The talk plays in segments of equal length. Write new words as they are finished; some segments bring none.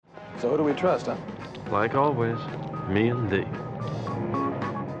So who do we trust, huh? Like always, me and thee.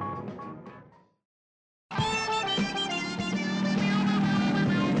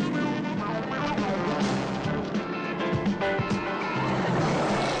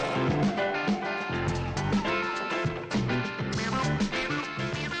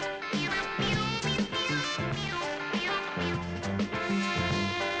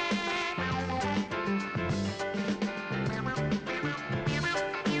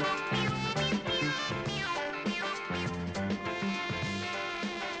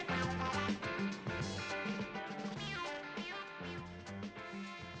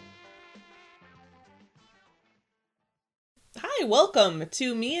 Hi, welcome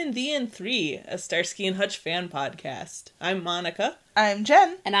to Me and Thee and Three, a Starsky and Hutch fan podcast. I'm Monica. I'm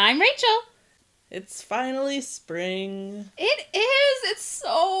Jen. And I'm Rachel. It's finally spring. It is. It's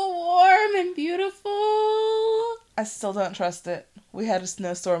so warm and beautiful. I still don't trust it. We had a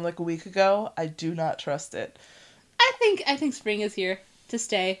snowstorm like a week ago. I do not trust it. I think spring is here to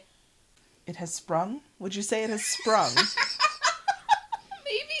stay. It has sprung? Would you say it has sprung?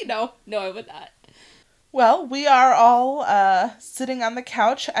 Maybe. No, I would not. Well, we are all sitting on the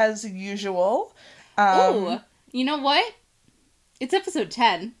couch as usual. Oh, you know what? It's episode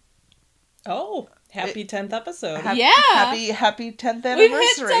 10. Oh, happy 10th episode. Yeah. Happy 10th anniversary.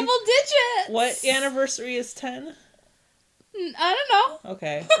 We've hit double digits. What anniversary is 10? I don't know.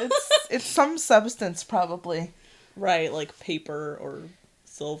 Okay. It's some substance, probably. Right, like paper or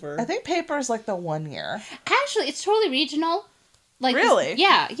silver. I think paper is like the 1 year. Actually, it's totally regional. Like Really?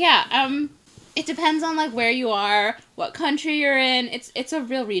 Yeah. It depends on like where you are, what country you're in. It's a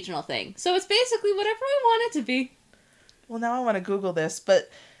real regional thing. So it's basically whatever we want it to be. Well, now I want to Google this, but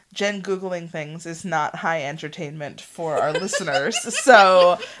Jen Googling things is not high entertainment for our listeners.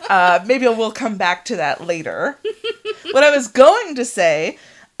 So maybe we'll come back to that later. What I was going to say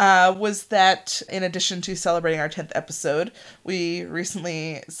was that in addition to celebrating our 10th episode, we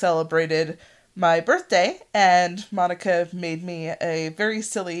recently celebrated my birthday, and Monica made me a very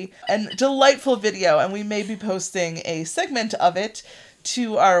silly and delightful video, and we may be posting a segment of it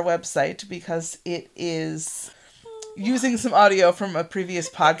to our website because it is using some audio from a previous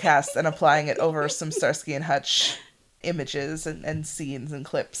podcast and applying it over some Starsky and Hutch images and scenes and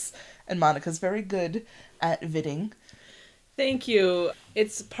clips. And Monica's very good at vidding. Thank you.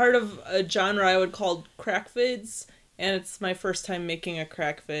 It's part of a genre I would call crack vids, and it's my first time making a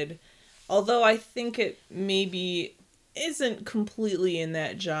crack vid. Although I think it maybe isn't completely in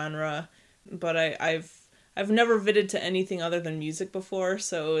that genre, but I've never vidded to anything other than music before,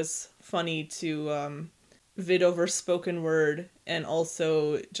 so it was funny to vid over spoken word and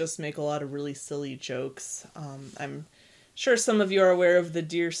also just make a lot of really silly jokes. I'm sure some of you are aware of the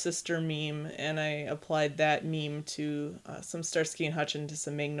Dear Sister meme, and I applied that meme to some Starsky and Hutch and to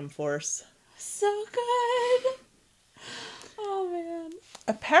some Magnum Force. So good. Oh man.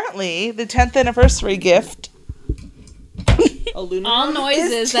 Apparently, the 10th anniversary gift Aluminum? All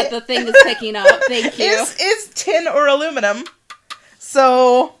noises that the thing is picking up. Thank you. is tin or aluminum.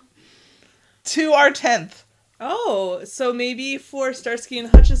 So, to our 10th. Oh, so maybe for Starsky and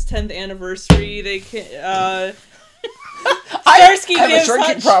Hutch's 10th anniversary, they can, Starsky I have gives a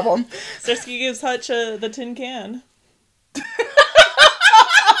drinking Hutch, problem. Starsky gives Hutch the tin can.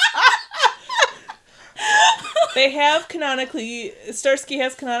 Starsky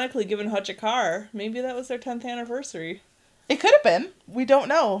has canonically given Hutch a car. Maybe that was their 10th anniversary. It could have been. We don't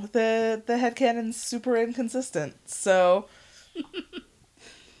know. The headcanon's super inconsistent. So,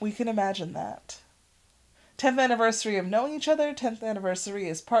 we can imagine that. 10th anniversary of knowing each other. 10th anniversary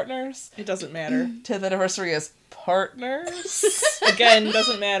is partners. It doesn't matter. 10th anniversary is partners. Again,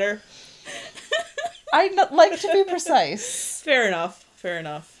 doesn't matter. Like to be precise. Fair enough.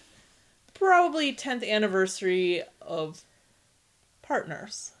 Probably 10th anniversary of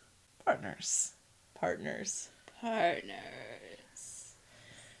partners. Partners.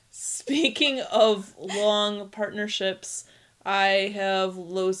 Speaking of long partnerships, I have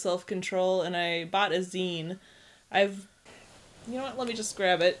low self-control and I bought a zine. You know what? Let me just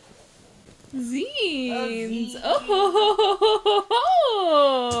grab it. Zines.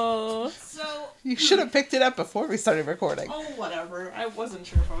 Oh. So, You should have picked it up before we started recording. oh, whatever. I wasn't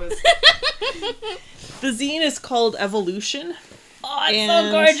sure if I was... The zine is called Evolution. Oh, it's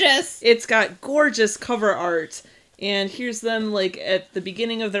so gorgeous. It's got gorgeous cover art. And here's them, like, at the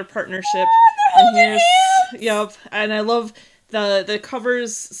beginning of their partnership. Oh, they're holding hands. Yep. And I love the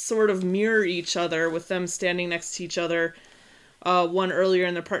covers sort of mirror each other with them standing next to each other. One earlier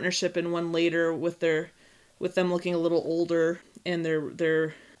in their partnership and one later with them looking a little older, and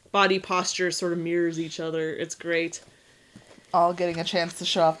their body posture sort of mirrors each other. It's great. All getting a chance to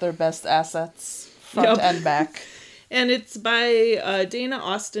show off their best assets, front Yep. and back. And it's by Dana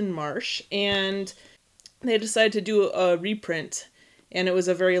Austin Marsh, and they decided to do a reprint, and it was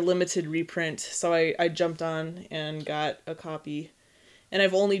a very limited reprint, so I jumped on and got a copy. And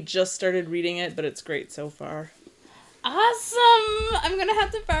I've only just started reading it, but it's great so far. Awesome! I'm gonna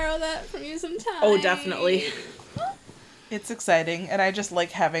have to borrow that from you sometime. Oh, definitely. It's exciting, and I just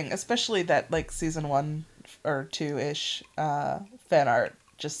like having, especially that, like, season 1 or 2-ish fan art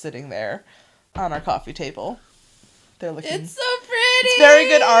just sitting there on our coffee table. They're looking... It's so pretty! It's very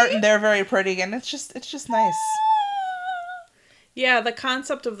good art, and they're very pretty, and it's just nice. Yeah, the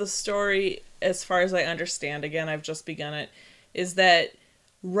concept of the story, as far as I understand, again, I've just begun it, is that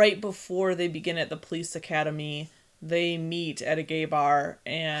right before they begin at the police academy, they meet at a gay bar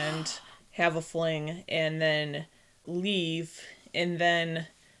and have a fling, and then leave, and then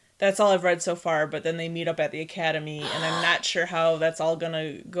that's all I've read so far, but then they meet up at the academy, and I'm not sure how that's all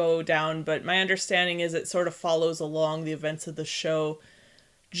gonna go down, but my understanding is it sort of follows along the events of the show,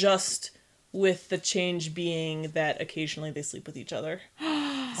 just with the change being that occasionally they sleep with each other.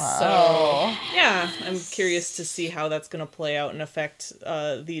 So, yeah, I'm curious to see how that's gonna play out and affect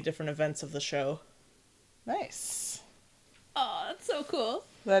the different events of the show. Nice. Oh, that's so cool.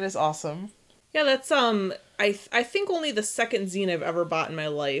 That is awesome. Yeah, that's I think only the second zine I've ever bought in my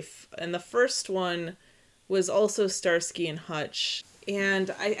life, and the first one was also Starsky and Hutch,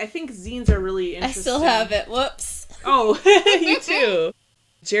 and I think zines are really I interesting. still have it. Whoops. Oh, you too.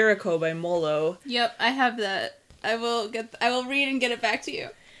 Jericho by Molo. Yep, I have that. I will read and get it back to you.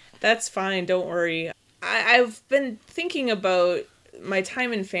 That's fine. Don't worry. I've been thinking about my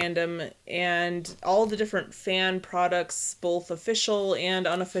time in fandom and all the different fan products, both official and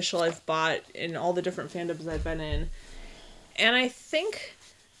unofficial, I've bought in all the different fandoms I've been in. And I think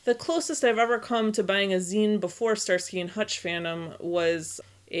the closest I've ever come to buying a zine before Starsky and Hutch fandom was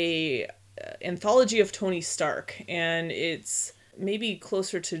a anthology of Tony Stark, and it's maybe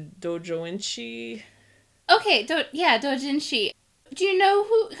closer to Dojo Inchi. Okay, Dojinshi. Do you know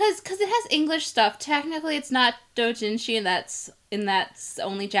who? Because it has English stuff. Technically, it's not Dojinshi, and that's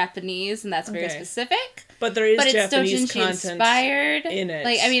only Japanese, and that's very Okay. specific. But there is But it's Japanese Dojinshi content inspired in it.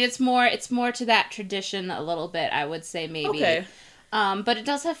 Like, I mean, it's more to that tradition a little bit. I would say maybe. Okay. But it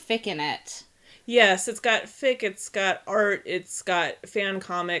does have fic in it. Yes, it's got fic, it's got art, it's got fan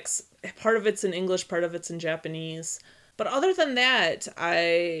comics. Part of it's in English, part of it's in Japanese. But other than that,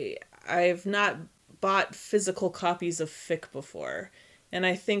 I've not bought physical copies of fic before. And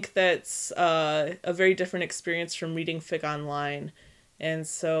I think that's a very different experience from reading fic online. And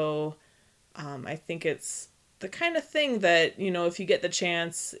so I think it's the kind of thing that, you know, if you get the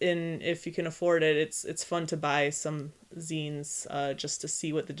chance and if you can afford it, it's fun to buy some zines just to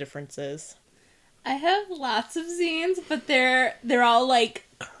see what the difference is. I have lots of zines, but they're all like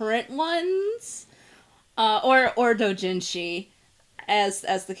current ones, or doujinshi, as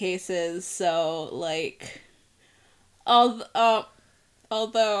the case is. So like, although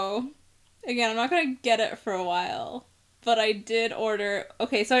again, I'm not gonna get it for a while, but I did order.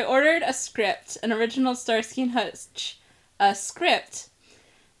 Okay, so I ordered a script, an original Starsky and Hutch script,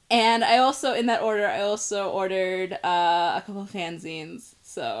 and I also in that order I also ordered a couple of fanzines.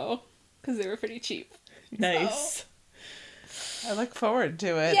 So. Because they were pretty cheap. Nice. So. I look forward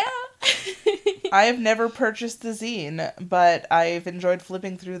to it. Yeah. I have never purchased the zine, but I've enjoyed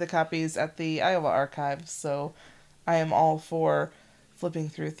flipping through the copies at the Iowa Archives, so I am all for flipping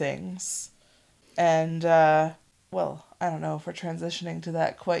through things. And, well, I don't know if we're transitioning to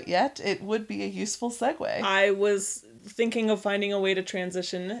that quite yet. It would be a useful segue. I was thinking of finding a way to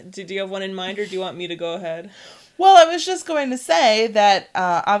transition. Did you have one in mind, or do you want me to go ahead? Well, I was just going to say that,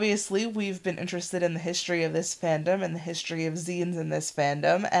 obviously, we've been interested in the history of this fandom and the history of zines in this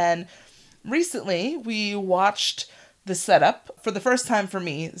fandom, and recently we watched the setup for the first time for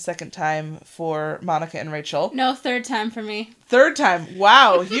me, the second time for Monica and Rachel. No, third time for me. Third time.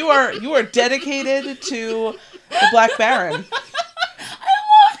 Wow, you are dedicated to the Black Baron. I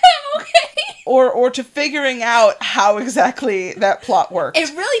love him, okay? Or to figuring out how exactly that plot worked.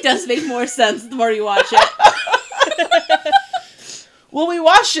 It really does make more sense the more you watch it. Well, we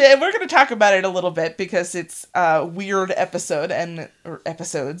watched it, and we're going to talk about it a little bit because it's a weird episodes,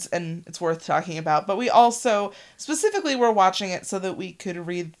 and it's worth talking about. But we also, specifically, were watching it so that we could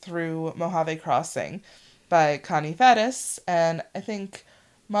read through Mojave Crossing by Connie Faddis, and I think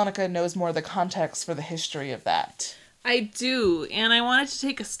Monica knows more of the context for the history of that. I do, and I wanted to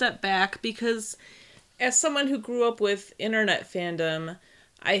take a step back because as someone who grew up with internet fandom,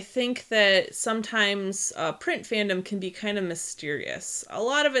 I think that sometimes print fandom can be kind of mysterious. A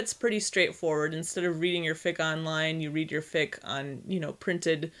lot of it's pretty straightforward. Instead of reading your fic online, you read your fic on,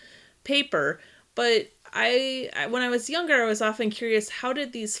 printed paper. But when I was younger, I was often curious, how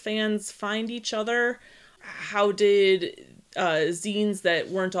did these fans find each other? How did zines that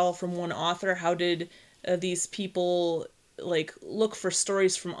weren't all from one author, how did these people look for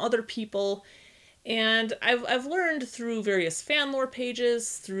stories from other people? And I've learned through various fan lore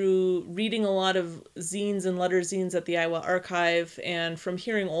pages, through reading a lot of zines and letter zines at the Iowa Archive, and from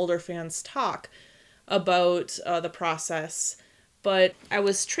hearing older fans talk about the process. But I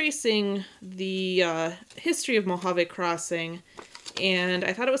was tracing the history of Mojave Crossing, and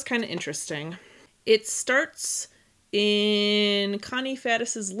I thought it was kind of interesting. It starts in Connie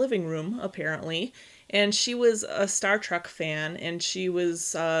Faddis's living room, apparently. And she was a Star Trek fan, and she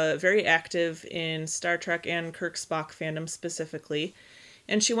was very active in Star Trek and Kirk Spock fandom specifically.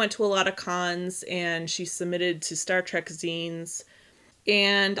 And she went to a lot of cons, and she submitted to Star Trek zines.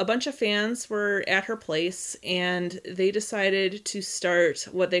 And a bunch of fans were at her place, and they decided to start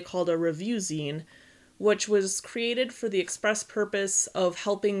what they called a review zine, which was created for the express purpose of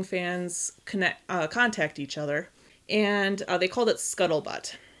helping fans contact each other. And they called it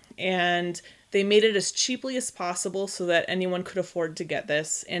Scuttlebutt. And they made it as cheaply as possible so that anyone could afford to get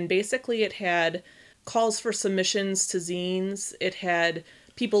this. And basically it had calls for submissions to zines. It had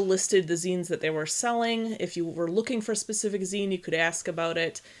people listed the zines that they were selling. If you were looking for a specific zine, you could ask about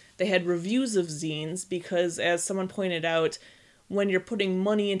it. They had reviews of zines because, as someone pointed out, when you're putting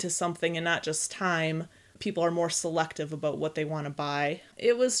money into something and not just time, people are more selective about what they want to buy.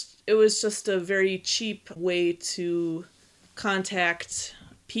 It was just a very cheap way to contact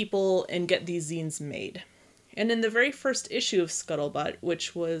people and get these zines made. And in the very first issue of Scuttlebutt,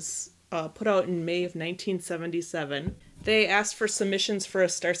 which was put out in May of 1977, they asked for submissions for a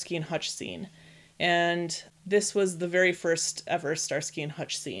Starsky and Hutch zine. And this was the very first ever Starsky and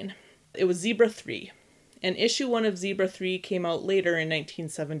Hutch zine. It was Zebra 3. And issue 1 of Zebra 3 came out later in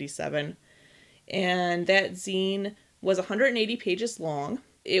 1977. And that zine was 180 pages long.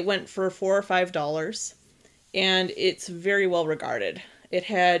 It went for $4 or $5. And it's very well regarded. It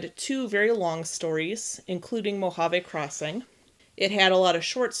had 2 very long stories, including Mojave Crossing. It had a lot of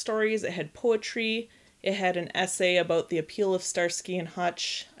short stories. It had poetry. It had an essay about the appeal of Starsky and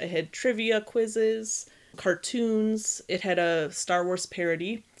Hutch. It had trivia quizzes, cartoons. It had a Star Wars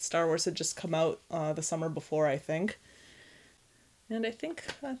parody. Star Wars had just come out the summer before, I think. And I think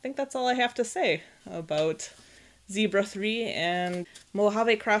that's all I have to say about Zebra 3. And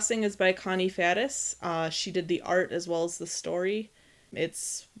Mojave Crossing is by Connie Faddis. She did the art as well as the story.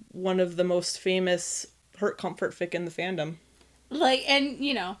 It's one of the most famous hurt comfort fic in the fandom.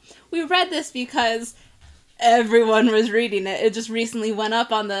 We read this because everyone was reading it. It just recently went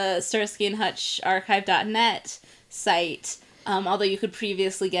up on the Starsky and Hutch archive.net site, although you could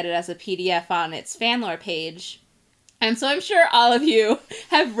previously get it as a PDF on its fan lore page. And so I'm sure all of you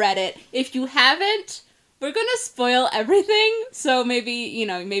have read it. If you haven't, we're going to spoil everything. So maybe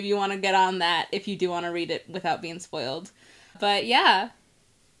you want to get on that if you do want to read it without being spoiled. But yeah.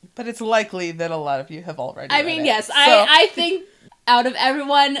 But it's likely that a lot of you have already read it. Yes. So. I think out of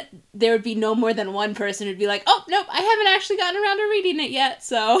everyone, there would be no more than one person who'd be like, oh, nope, I haven't actually gotten around to reading it yet,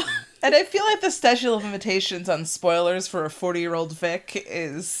 so... And I feel like the statute of limitations on spoilers for a 40-year-old fic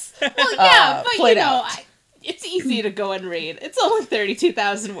is played out. It's easy to go and read. It's only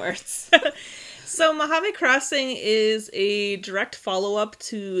 32,000 words. So Mojave Crossing is a direct follow-up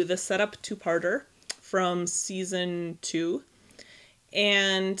to the Setup 2-parter from season 2.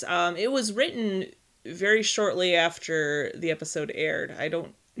 And it was written very shortly after the episode aired. I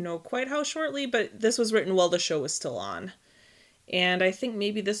don't know quite how shortly, but this was written while the show was still on. And I think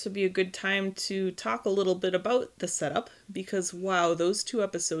maybe this would be a good time to talk a little bit about the setup, because wow, those 2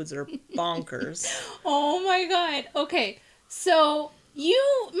 episodes are bonkers. Oh my god. Okay, so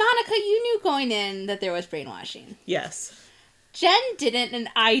Monica, you knew going in that there was brainwashing. Yes. Jen didn't, and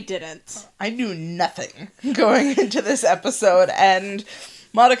I didn't. I knew nothing going into this episode, and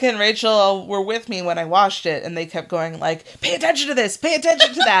Monica and Rachel were with me when I watched it, and they kept going like, pay attention to this, pay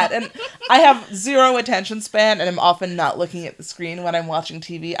attention to that, and I have 0 attention span, and I'm often not looking at the screen when I'm watching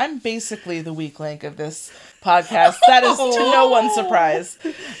TV. I'm basically the weak link of this podcast. That is to no one's surprise.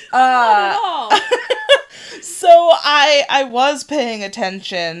 Not at all. So I was paying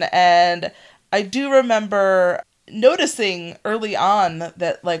attention, and I do remember noticing early on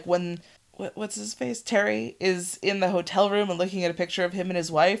that, like, when... what's his face? Terry is in the hotel room and looking at a picture of him and his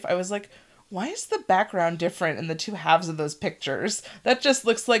wife. I was like, why is the background different in the 2 halves of those pictures? That just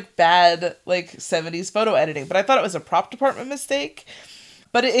looks like bad, 70s photo editing. But I thought it was a prop department mistake.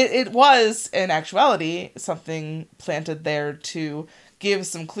 But it was, in actuality, something planted there to give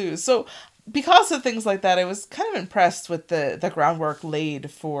some clues. So because of things like that, I was kind of impressed with the groundwork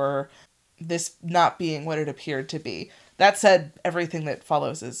laid for this not being what it appeared to be. That said, everything that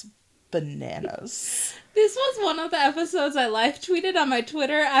follows is bananas. This was one of the episodes I live tweeted on my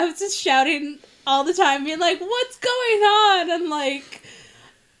Twitter. I was just shouting all the time, being like, what's going on?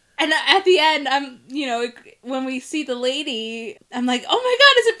 And at the end, when we see the lady, I'm like, oh my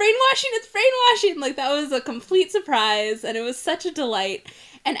god, is it brainwashing? It's brainwashing! Like, that was a complete surprise, and it was such a delight.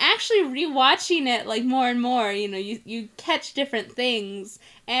 And actually rewatching it, like, more and more, you catch different things,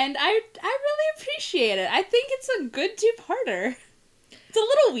 and I really appreciate it. I think it's a good two-parter. It's a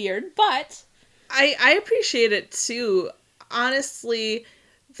little weird, but... I appreciate it, too. Honestly,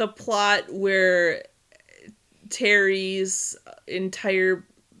 the plot where Terry's entire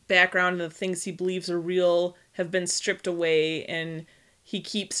background and the things he believes are real have been stripped away, and he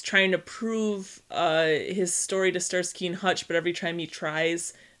keeps trying to prove his story to Starsky and Hutch, but every time he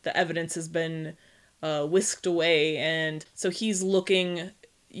tries, the evidence has been whisked away, and so he's looking,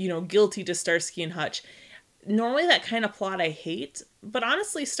 guilty to Starsky and Hutch. Normally that kind of plot I hate, but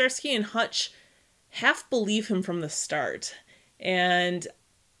honestly, Starsky and Hutch half believe him from the start, and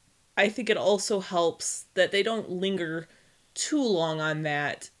I think it also helps that they don't linger too long on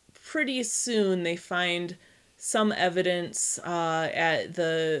that. Pretty soon they find some evidence at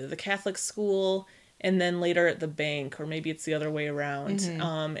the Catholic school, and then later at the bank, or maybe it's the other way around.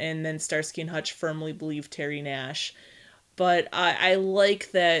 Mm-hmm. And then Starsky and Hutch firmly believe Terry Nash. But I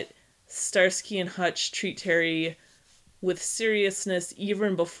like that Starsky and Hutch treat Terry with seriousness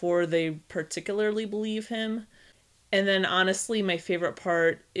even before they particularly believe him. And then, honestly, my favorite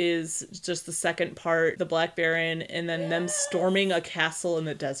part is just the second part, the Black Baron, and then them storming a castle in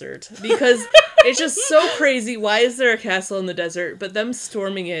the desert. Because it's just so crazy. Why is there a castle in the desert? But them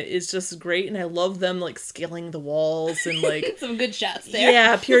storming it is just great, and I love them, like, scaling the walls and, like... Some good shots there.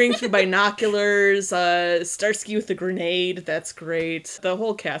 Yeah, peering through binoculars, Starsky with the grenade, that's great. The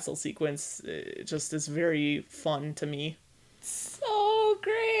whole castle sequence just is very fun to me. So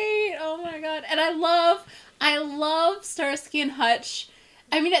great! Oh my god. And I love Starsky and Hutch.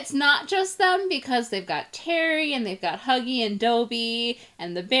 I mean, it's not just them, because they've got Terry, and they've got Huggy and Dobie,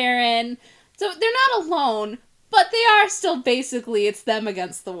 and the Baron. So they're not alone, but they are still basically, it's them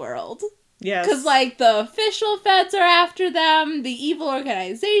against the world. Yes. Because, like, the official feds are after them, the evil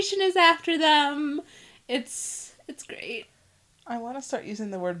organization is after them. It's great. I want to start using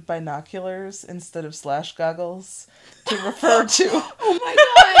the word binoculars instead of slash goggles to refer to... Oh my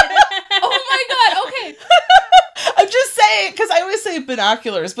god! Oh my god, okay. I'm just saying, because I always say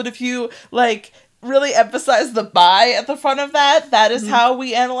binoculars, but if you, like, really emphasize the bi at the front of that is how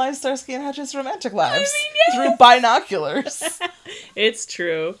we analyze Starsky and Hutch's romantic lives. Yes. Through binoculars. It's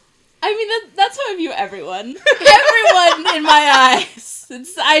true. I mean, that's how I view everyone. Everyone in my eyes.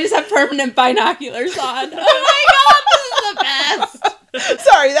 I just have permanent binoculars on. Oh my god, this is the best.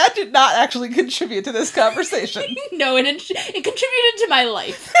 Sorry, that did not actually contribute to this conversation. No, it contributed to my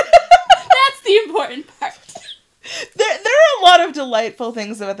life. That's the important part. There are a lot of delightful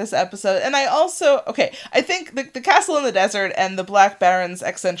things about this episode, and I think the castle in the desert and the Black Baron's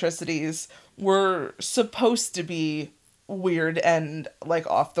eccentricities were supposed to be weird and, like,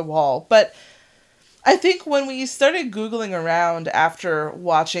 off the wall, but I think when we started Googling around after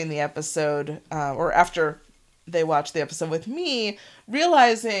watching the episode, or after they watched the episode with me,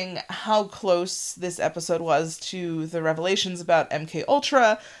 realizing how close this episode was to the revelations about MK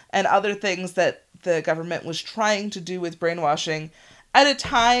Ultra and other things that the government was trying to do with brainwashing at a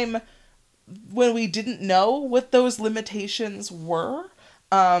time when we didn't know what those limitations were,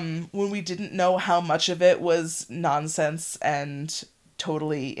 when we didn't know how much of it was nonsense and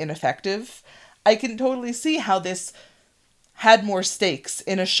totally ineffective. I can totally see how this had more stakes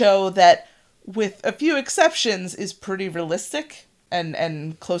in a show that, with a few exceptions, is pretty realistic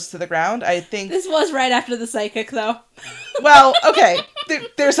and close to the ground. I think this was right after the psychic, though. Well, okay,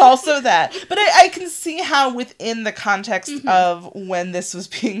 there's also that. But I can see how, within the context of when this was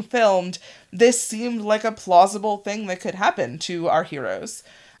being filmed, this seemed like a plausible thing that could happen to our heroes.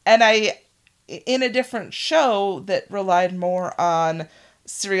 And in a different show that relied more on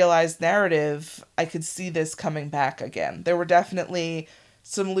serialized narrative, I could see this coming back again. There were definitely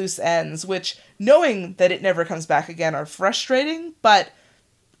some loose ends, which, knowing that it never comes back again, are frustrating, but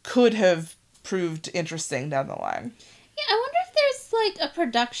could have proved interesting down the line. Yeah, I wonder if there's, like, a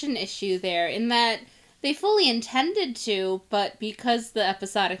production issue there, in that they fully intended to, but because the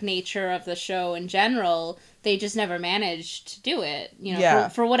episodic nature of the show in general, they just never managed to do it. Yeah.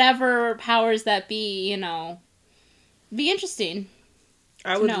 For whatever powers that be, be interesting.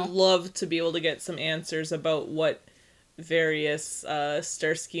 I would know. love to be able to get some answers about what various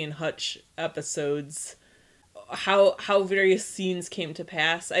Starsky and Hutch episodes, how various scenes came to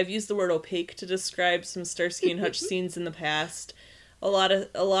pass. I've used the word opaque to describe some Starsky and Hutch scenes in the past. A lot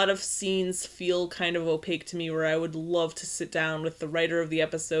of scenes feel kind of opaque to me, where I would love to sit down with the writer of the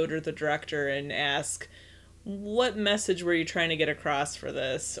episode or the director and ask, what message were you trying to get across for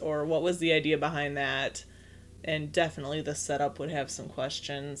this, or what was the idea behind that? And definitely the setup would have some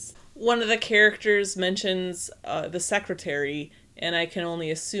questions. One of the characters mentions the secretary, and I can only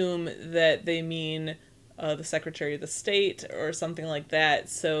assume that they mean the Secretary of the State or something like that.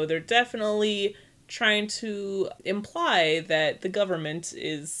 So they're definitely trying to imply that the government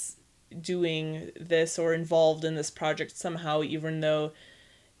is doing this or involved in this project somehow, even though,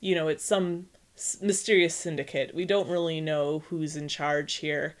 it's some mysterious syndicate. We don't really know who's in charge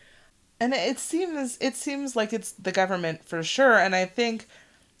here. And it seems like it's the government for sure. And I think,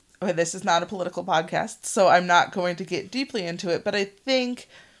 okay, this is not a political podcast, so I'm not going to get deeply into it, but I think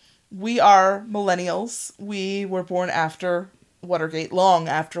we are millennials. We were born after Watergate, long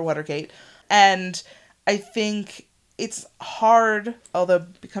after Watergate. And I think it's hard, although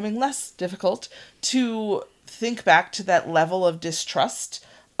becoming less difficult, to think back to that level of distrust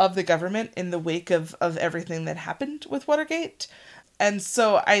of the government in the wake of everything that happened with Watergate. And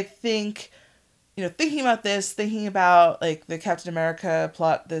so I think, thinking about this, thinking about like the Captain America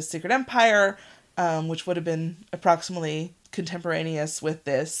plot, The Secret Empire, which would have been approximately contemporaneous with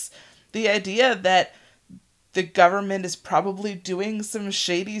this, the idea that the government is probably doing some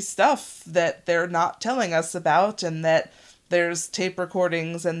shady stuff that they're not telling us about, and that there's tape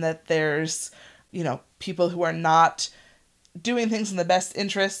recordings, and that there's, people who are not doing things in the best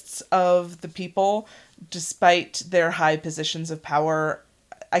interests of the people, despite their high positions of power.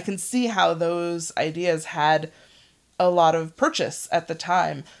 I can see how those ideas had a lot of purchase at the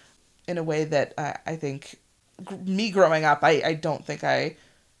time in a way that I think me growing up, I don't think I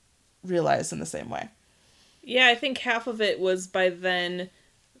realized in the same way. Yeah, I think half of it was by then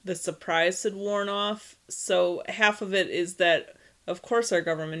the surprise had worn off. So half of it is that, of course, our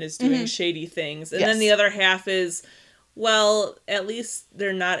government is doing shady things. And then the other half is, well, at least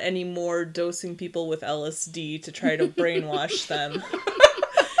they're not anymore dosing people with LSD to try to brainwash them.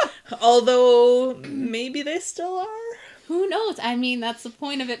 Although, maybe they still are. Who knows? I mean, that's the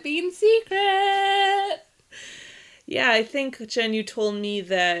point of it being secret. Yeah, I think, Jen, you told me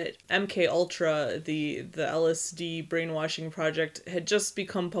that MK Ultra, the LSD brainwashing project, had just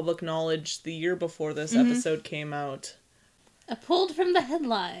become public knowledge the year before this episode came out. I pulled from the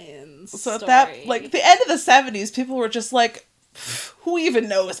headlines. So at that, like, the end of the 70s, people were just like, who even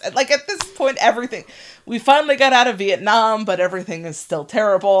knows? Like, at this point, everything. We finally got out of Vietnam, but everything is still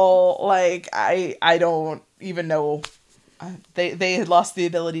terrible. Like, I don't even know. They had lost the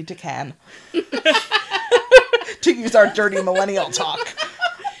ability to can. To use our dirty millennial talk.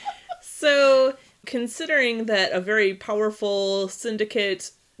 So, considering that a very powerful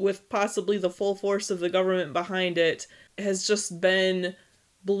syndicate with possibly the full force of the government behind it has just been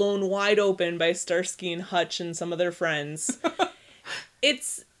blown wide open by Starsky and Hutch and some of their friends,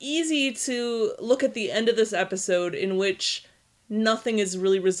 it's easy to look at the end of this episode in which nothing is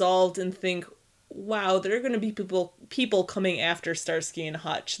really resolved and think, wow, there are going to be people coming after Starsky and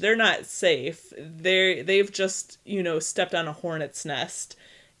Hutch. They're not safe. They've just, stepped on a hornet's nest.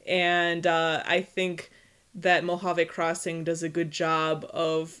 And I think that Mojave Crossing does a good job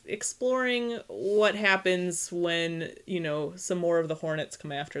of exploring what happens when, some more of the hornets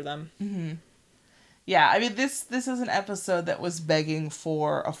come after them. Mm-hmm. Yeah, I mean, this is an episode that was begging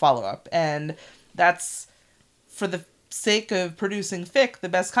for a follow-up. And that's, for the sake of producing fic, the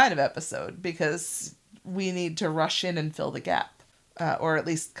best kind of episode, because we need to rush in and fill the gap, or at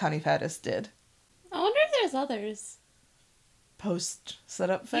least Connie Faddis did. I wonder if there's others post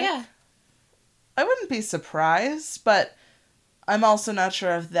setup fic. Yeah, I wouldn't be surprised, but I'm also not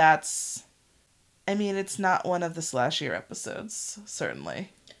sure if that's, I mean, it's not one of the Slashier episodes, certainly.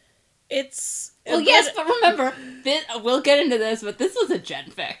 It's yes, but remember, we'll get into this, but this was a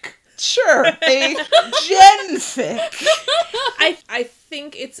genfic. Sure, a genfic. I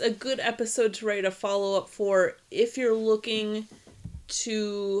think it's a good episode to write a follow-up for if you're looking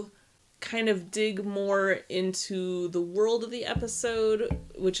to kind of dig more into the world of the episode,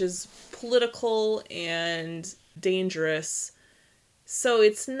 which is political and dangerous. So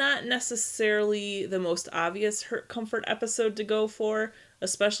it's not necessarily the most obvious hurt comfort episode to go for,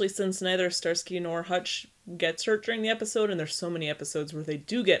 especially since neither Starsky nor Hutch gets hurt during the episode, and there's so many episodes where they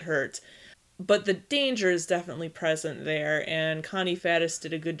do get hurt. But the danger is definitely present there, and Connie Faddis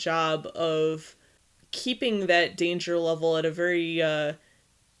did a good job of keeping that danger level at a very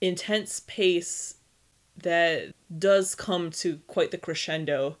intense pace that does come to quite the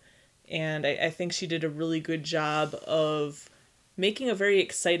crescendo. And I think she did a really good job of making a very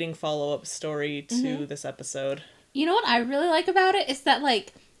exciting follow-up story to this episode. You know what I really like about it is that,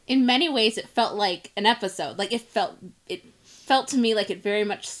 like, in many ways it felt like an episode. Like, it felt to me like it very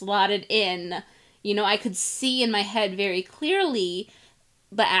much slotted in. You know, I could see in my head very clearly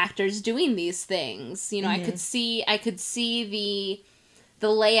the actors doing these things. You know, I could see the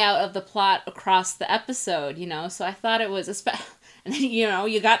layout of the plot across the episode, you know? So I thought it was and then, you know,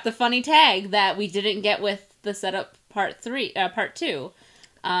 you got the funny tag that we didn't get with the setup part 2,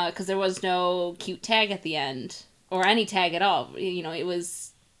 because there was no cute tag at the end, or any tag at all. You know,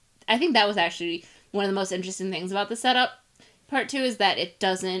 I think that was actually one of the most interesting things about the setup part 2, is that it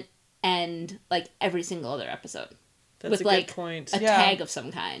doesn't end like every single other episode. That's with, a like, good point. A tag of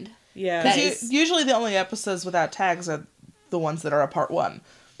some kind. Yeah. Because usually the only episodes without tags are the ones that are a part 1.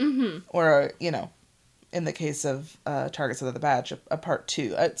 Mm-hmm. Or, you know, in the case of Targets Under the Badge, a part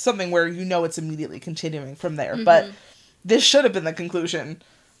 2. Something where you know it's immediately continuing from there. Mm-hmm. But this should have been the conclusion.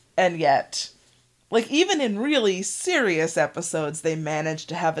 And yet, like, even in really serious episodes, they managed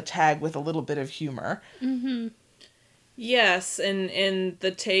to have a tag with a little bit of humor. Mm-hmm. Yes, and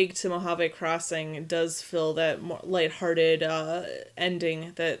the tag to Mojave Crossing does fill that more lighthearted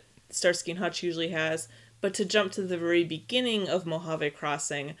ending that Starsky and Hutch usually has. But to jump to the very beginning of Mojave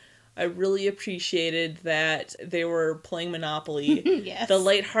Crossing, I really appreciated that they were playing Monopoly. Yes. The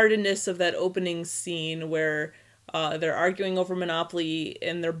lightheartedness of that opening scene where they're arguing over Monopoly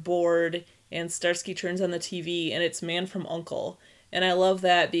and they're bored, and Starsky turns on the TV and it's Man from U.N.C.L.E. And I love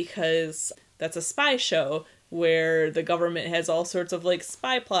that because that's a spy show where the government has all sorts of, like,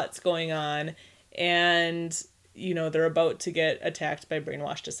 spy plots going on, and, you know, they're about to get attacked by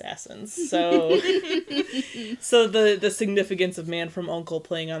brainwashed assassins. So so the significance of Man from U.N.C.L.E.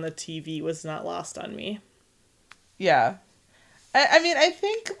 playing on the TV was not lost on me. Yeah. I mean, I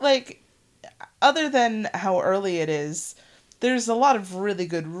think, like, other than how early it is, there's a lot of really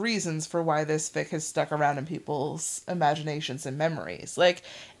good reasons for why this fic has stuck around in people's imaginations and memories. Like,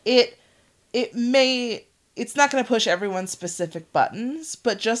 it's not going to push everyone's specific buttons,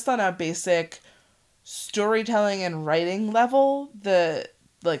 but just on a basic storytelling and writing level, the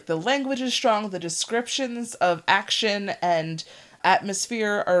language is strong, the descriptions of action and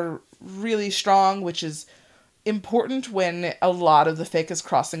atmosphere are really strong, which is important when a lot of the fic is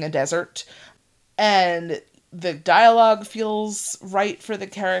crossing a desert. And the dialogue feels right for the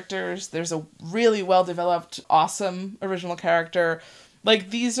characters. There's a really well-developed, awesome original character.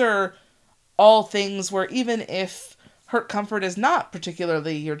 Like, these are all things where even if Hurt Comfort is not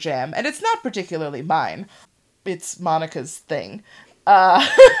particularly your jam, and it's not particularly mine, it's Monica's thing. But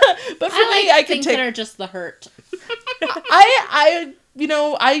for me, I can things take... that are just the hurt. I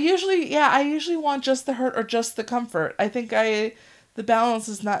usually want just the hurt or just the comfort. I think the balance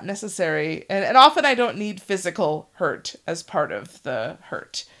is not necessary. And often I don't need physical hurt as part of the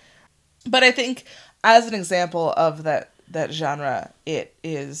hurt. But I think as an example of that genre, it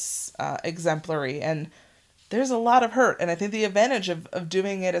is exemplary, and there's a lot of hurt. And I think the advantage of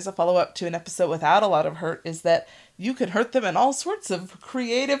doing it as a follow-up to an episode without a lot of hurt is that you can hurt them in all sorts of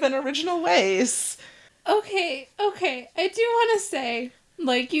creative and original ways. Okay. I do want to say,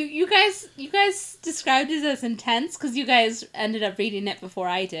 like, you guys described it as intense because you guys ended up reading it before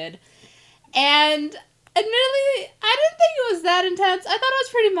I did. And admittedly, I didn't think it was that intense. I thought it was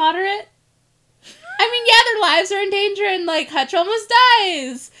pretty moderate. I mean, yeah, their lives are in danger and, like, Hutch almost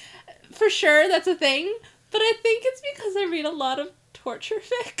dies. For sure, that's a thing. But I think it's because I read a lot of torture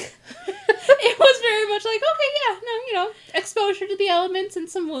fic. It was very much like, okay, yeah, no, you know, exposure to the elements and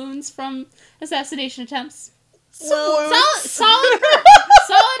some wounds from assassination attempts. Solid hurt. Solid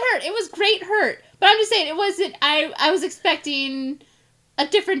hurt. It was great hurt. But I'm just saying, it wasn't, I was expecting a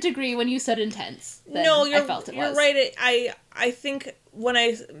different degree when you said intense than I felt it was. You're right. I think when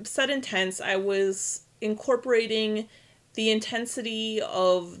I said intense, I was incorporating the intensity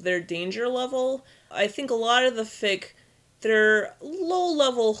of their danger level. I think a lot of the fic, they're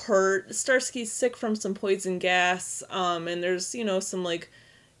low-level hurt. Starsky's sick from some poison gas, and there's, you know, some, like,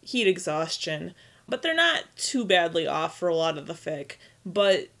 heat exhaustion. But they're not too badly off for a lot of the fic.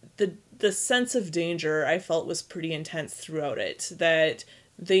 But the sense of danger, I felt, was pretty intense throughout it. That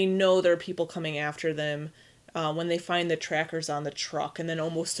they know there are people coming after them. When they find the trackers on the truck, and then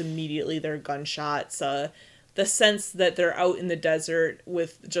almost immediately there are gunshots. The sense that they're out in the desert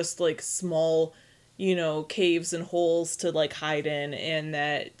with just, like, small, you know, caves and holes to, like, hide in, and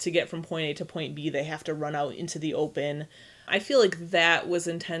that to get from point A to point B, they have to run out into the open. I feel like that was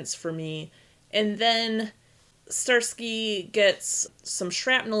intense for me. And then Starsky gets some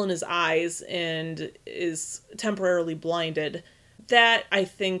shrapnel in his eyes and is temporarily blinded. That, I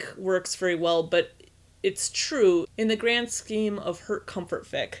think, works very well, but it's true. In the grand scheme of Hurt Comfort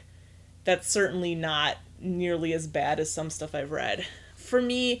fic, that's certainly not nearly as bad as some stuff I've read. For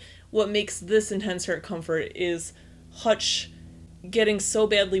me, what makes this intense Hurt Comfort is Hutch getting so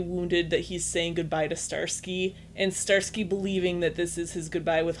badly wounded that he's saying goodbye to Starsky, and Starsky believing that this is his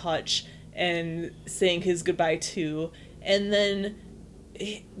goodbye with Hutch, and saying his goodbye too, and then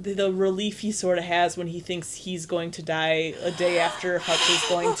the relief he sort of has when he thinks he's going to die a day after Hutch is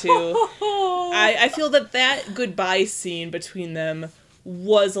going to. I feel that goodbye scene between them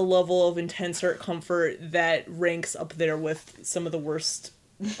was a level of intense Hurt Comfort that ranks up there with some of the worst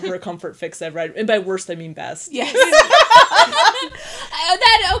Hurt Comfort fics I've read. And by worst, I mean best. Yes.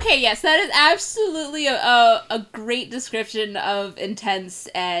 That is absolutely a great description of intense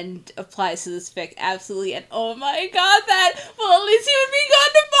and applies to this fic. Absolutely. And oh my god, at least he would be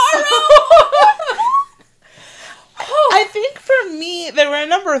gone tomorrow. I think for me, there were a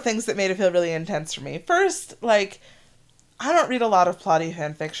number of things that made it feel really intense for me. First, I don't read a lot of plotty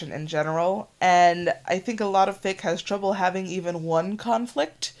fanfiction in general, and I think a lot of fic has trouble having even one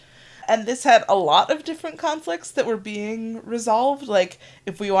conflict. And this had a lot of different conflicts that were being resolved.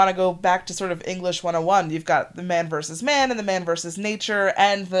 If we want to go back to sort of English 101, you've got the man versus man and the man versus nature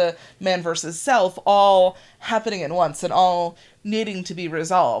and the man versus self all happening at once and all needing to be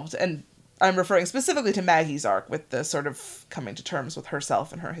resolved. And I'm referring specifically to Maggie's arc with the sort of coming to terms with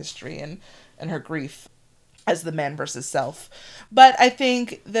herself and her history and her grief as the man versus self. But I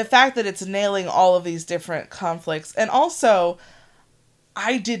think the fact that it's nailing all of these different conflicts, and also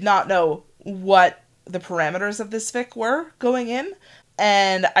I did not know what the parameters of this fic were going in,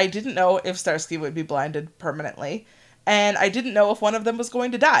 and I didn't know if Starsky would be blinded permanently, and I didn't know if one of them was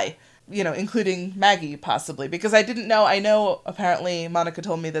going to die, including Maggie possibly, because I didn't know. I know apparently Monica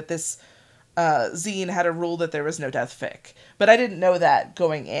told me that this zine had a rule that there was no death fic, but I didn't know that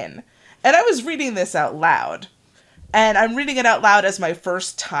going in. And I was reading this out loud. And I'm reading it out loud as my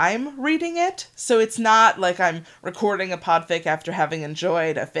first time reading it. So it's not like I'm recording a podfic after having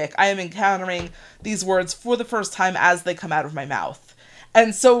enjoyed a fic. I am encountering these words for the first time as they come out of my mouth.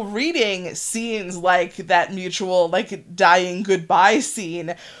 And so reading scenes like that mutual, dying goodbye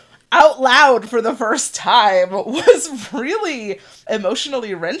scene out loud for the first time was really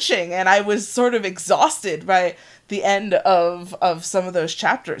emotionally wrenching. And I was sort of exhausted by the end of some of those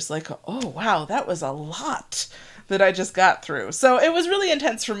chapters. Oh, wow, that was a lot that I just got through. So it was really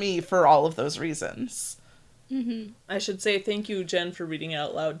intense for me for all of those reasons. Mm-hmm. I should say thank you, Jen, for reading it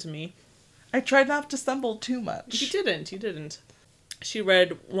out loud to me. I tried not to stumble too much. You didn't. She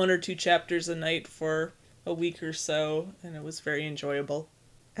read 1 or 2 chapters a night for a week or so, and it was very enjoyable.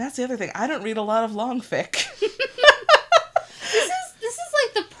 That's the other thing. I don't read a lot of long fic. This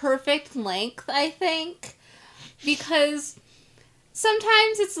is the perfect length, I think, because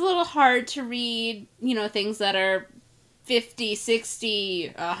sometimes it's a little hard to read, things that are 50,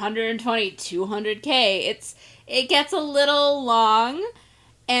 60, 120, 200K. It gets a little long,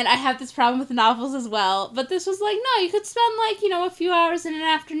 and I have this problem with novels as well, but this was no, you could spend a few hours in an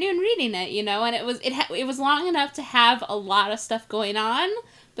afternoon reading it, and it was long enough to have a lot of stuff going on,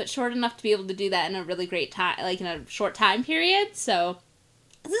 but short enough to be able to do that in a really great time, in a short time period. So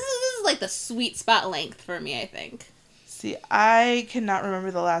this is the sweet spot length for me, I think. See, I cannot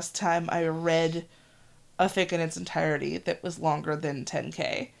remember the last time I read a fic in its entirety that was longer than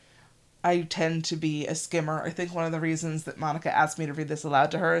 10K. I tend to be a skimmer. I think one of the reasons that Monica asked me to read this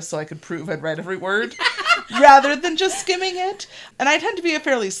aloud to her is so I could prove I'd read every word rather than just skimming it. And I tend to be a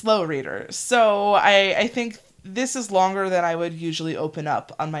fairly slow reader. So I think this is longer than I would usually open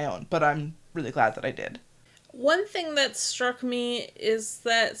up on my own, but I'm really glad that I did. One thing that struck me is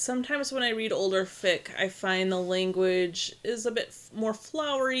that sometimes when I read older fic, I find the language is a bit more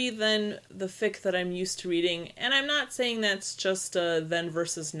flowery than the fic that I'm used to reading. And I'm not saying that's just a then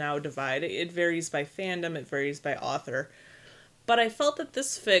versus now divide. It varies by fandom, it varies by author. But I felt that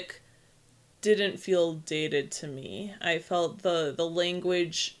this fic didn't feel dated to me. I felt the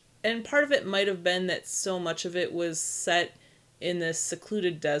language, and part of it might have been that so much of it was set in this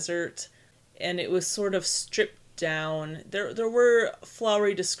secluded desert, and it was sort of stripped down. There were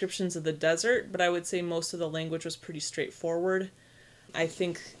flowery descriptions of the desert, but I would say most of the language was pretty straightforward. I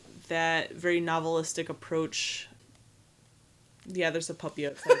think that very novelistic approach... Yeah, there's a puppy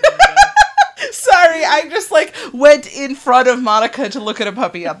outside the window. Sorry, I just went in front of Monica to look at a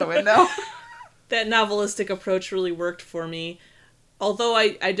puppy out the window. That novelistic approach really worked for me. Although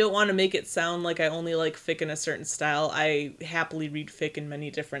I don't want to make it sound like I only like fic in a certain style, I happily read fic in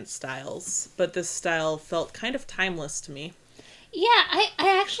many different styles. But this style felt kind of timeless to me. Yeah, I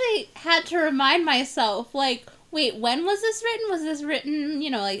actually had to remind myself, like, wait, when was this written? Was this written,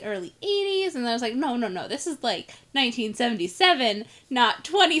 like early 80s? And I was like, no, this is like 1977, not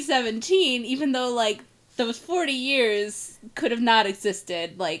 2017, even though, like, those 40 years could have not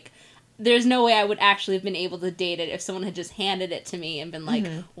existed. Like, there's no way I would actually have been able to date it if someone had just handed it to me and been like,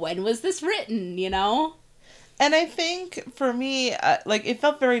 when was this written, And I think, for me, it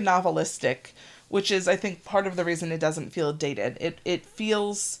felt very novelistic, which is, I think, part of the reason it doesn't feel dated. It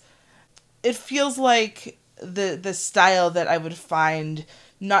feels like the style that I would find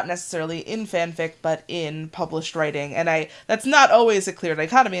not necessarily in fanfic, but in published writing. And that's not always a clear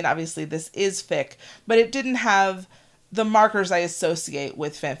dichotomy, and obviously this is fic, but it didn't have the markers I associate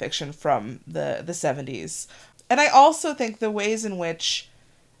with fanfiction from the 70s. And I also think the ways in which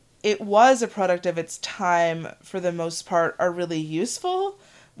it was a product of its time, for the most part, are really useful.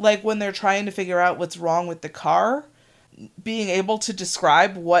 Like when they're trying to figure out what's wrong with the car, being able to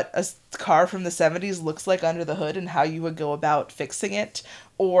describe what a car from the 70s looks like under the hood and how you would go about fixing it,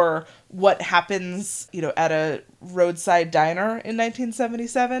 or what happens, at a roadside diner in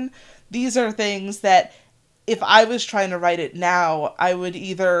 1977. These are things that if I was trying to write it now, I would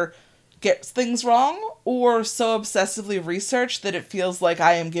either get things wrong or so obsessively research that it feels like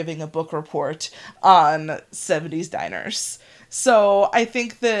I am giving a book report on 70s diners. So I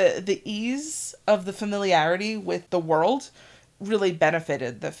think the ease of the familiarity with the world really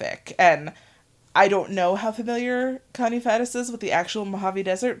benefited the fic. And I don't know how familiar Connie Faddis is with the actual Mojave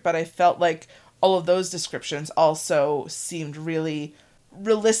Desert, but I felt like all of those descriptions also seemed really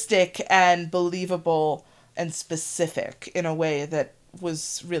realistic and believable and specific in a way that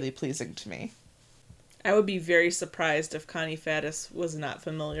was really pleasing to me. I would be very surprised if Connie Faddis was not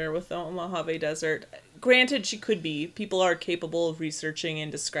familiar with the Mojave Desert. Granted, she could be. People are capable of researching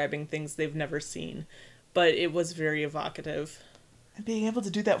and describing things they've never seen. But it was very evocative. And being able to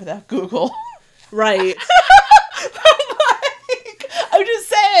do that without Google. Right. I'm just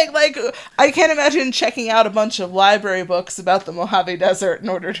saying, I can't imagine checking out a bunch of library books about the Mojave Desert in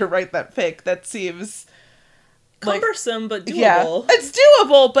order to write that fic. That seems cumbersome, but doable. Yeah, it's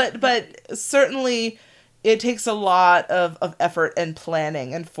doable, but certainly it takes a lot of effort and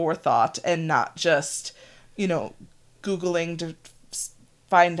planning and forethought, and not just, Googling to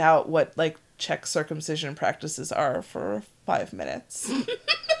find out what, Czech circumcision practices are for 5 minutes.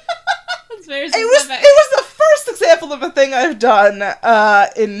 That's very It specific. was the first example of a thing I've done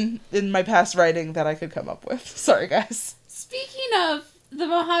in my past writing that I could come up with. Sorry, guys. Speaking of the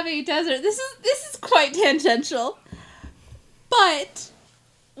Mojave Desert, this is quite tangential, but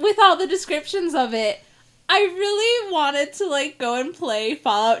with all the descriptions of it, I really wanted to go and play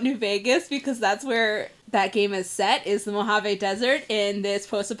Fallout New Vegas, because that's where that game is set, is the Mojave Desert in this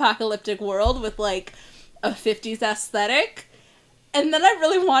post-apocalyptic world with a 50s aesthetic. And then I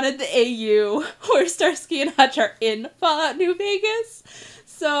really wanted the AU where Starsky and Hutch are in Fallout New Vegas.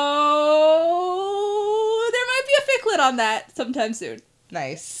 So there might be a ficlet on that sometime soon.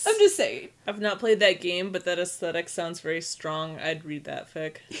 Nice. I'm just saying. I've not played that game, but that aesthetic sounds very strong. I'd read that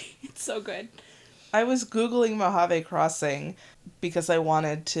fic. It's so good. I was Googling Mojave Crossing because I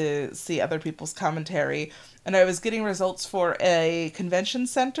wanted to see other people's commentary, and I was getting results for a convention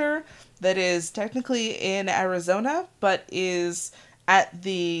center that is technically in Arizona, but is at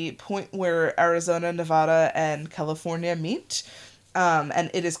the point where Arizona, Nevada, and California meet. And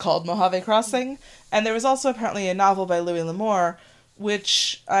it is called Mojave Crossing. And there was also apparently a novel by Louis L'Amour,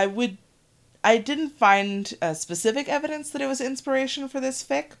 which I didn't find specific evidence that it was inspiration for this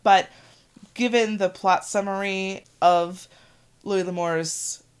fic, but given the plot summary of Louis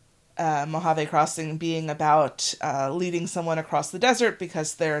L'Amour's Mojave Crossing being about leading someone across the desert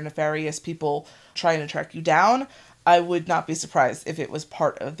because they're nefarious people trying to track you down, I would not be surprised if it was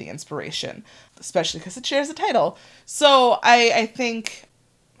part of the inspiration, especially because it shares a title. So I think,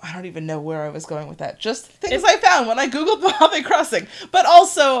 I don't even know where I was going with that. Just things I found when I Googled Mojave Crossing. But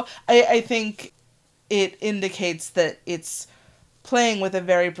also, I think it indicates that it's playing with a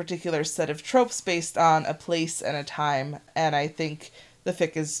very particular set of tropes based on a place and a time, and I think the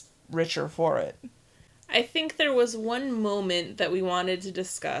fic is richer for it. I think there was one moment that we wanted to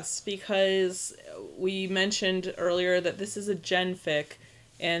discuss, because we mentioned earlier that this is a gen fic,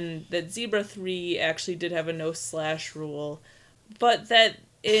 and that Zebra 3 actually did have a no slash rule, but that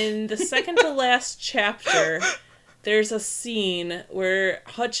in the second to last chapter, there's a scene where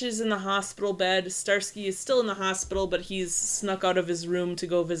Hutch is in the hospital bed, Starsky is still in the hospital, but he's snuck out of his room to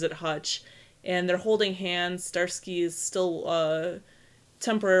go visit Hutch, and they're holding hands. Starsky is still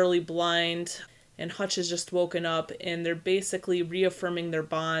temporarily blind, and Hutch has just woken up, and they're basically reaffirming their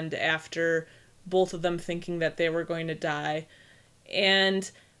bond after both of them thinking that they were going to die. And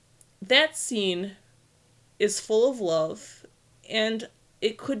that scene is full of love, and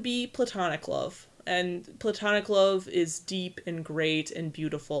it could be platonic love. And platonic love is deep and great and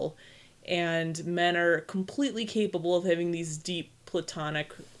beautiful, and men are completely capable of having these deep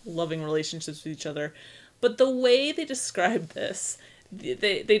platonic loving relationships with each other. But the way they describe this,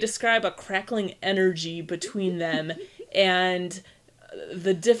 they describe a crackling energy between them and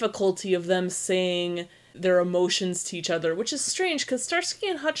the difficulty of them saying their emotions to each other, which is strange because Starsky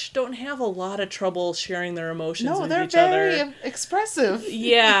and Hutch don't have a lot of trouble sharing their emotions with each other. No, they're very expressive.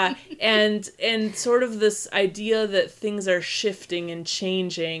 Yeah, and sort of this idea that things are shifting and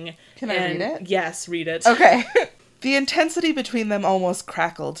changing. Can I read it? Yes, read it. Okay. The intensity between them almost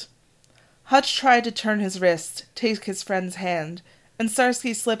crackled. Hutch tried to turn his wrist, take his friend's hand, and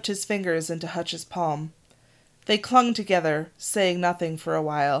Starsky slipped his fingers into Hutch's palm. They clung together, saying nothing for a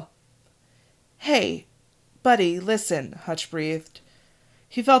while. "Hey, buddy, listen," Hutch breathed.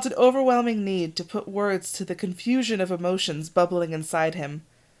 He felt an overwhelming need to put words to the confusion of emotions bubbling inside him.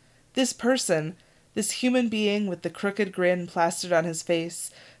 This person, this human being with the crooked grin plastered on his face,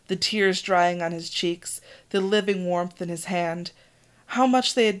 the tears drying on his cheeks, the living warmth in his hand, how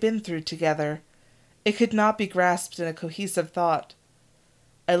much they had been through together. It could not be grasped in a cohesive thought.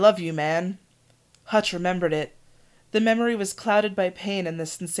 "I love you, man." Hutch remembered it. The memory was clouded by pain and the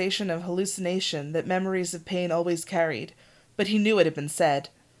sensation of hallucination that memories of pain always carried, but he knew it had been said.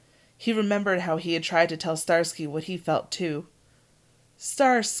 He remembered how he had tried to tell Starsky what he felt too.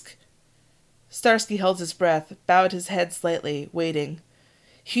 "Starsk." Starsky held his breath, bowed his head slightly, waiting.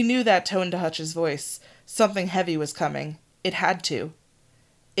 He knew that tone to Hutch's voice. Something heavy was coming. It had to.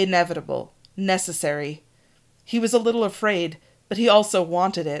 Inevitable. Necessary. He was a little afraid, but he also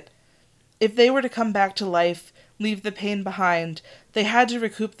wanted it. If they were to come back to life, leave the pain behind, they had to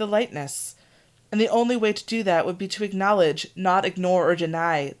recoup the lightness. And the only way to do that would be to acknowledge, not ignore or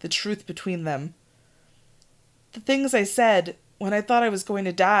deny, the truth between them. "The things I said, when I thought I was going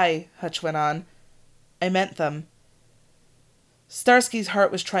to die," Hutch went on, "I meant them." Starsky's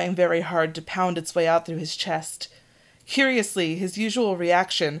heart was trying very hard to pound its way out through his chest. Curiously, his usual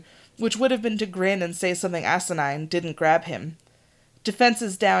reaction, which would have been to grin and say something asinine, didn't grab him.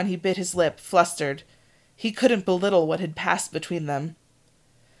 Defenses down, he bit his lip, flustered. He couldn't belittle what had passed between them.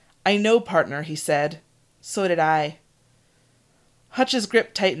 "I know, partner," he said. "So did I." Hutch's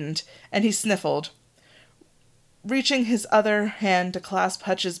grip tightened, and he sniffled. Reaching his other hand to clasp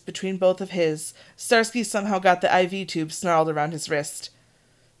Hutch's between both of his, Starsky somehow got the IV tube snarled around his wrist.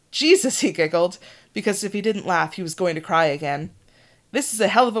 "Jesus," he giggled, because if he didn't laugh, he was going to cry again. "This is a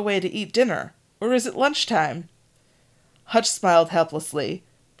hell of a way to eat dinner. Or is it lunchtime?" Hutch smiled helplessly.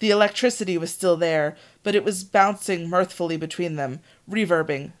 The electricity was still there, but it was bouncing mirthfully between them,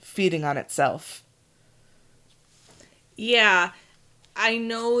 reverbing, feeding on itself. Yeah, I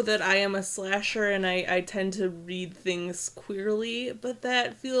know that I am a slasher and I tend to read things queerly, but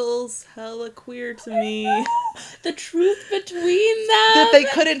that feels hella queer to me. The truth between them. That they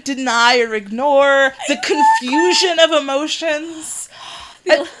couldn't deny or ignore, the confusion of emotions.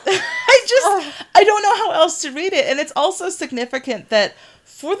 I don't know how else to read it. And it's also significant that,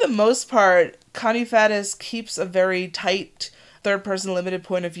 for the most part, Connie Faddis keeps a very tight third-person limited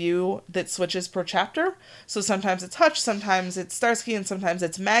point of view that switches per chapter. So sometimes it's Hutch, sometimes it's Starsky, and sometimes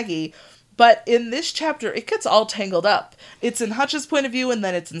it's Maggie. But in this chapter, it gets all tangled up. It's in Hutch's point of view, and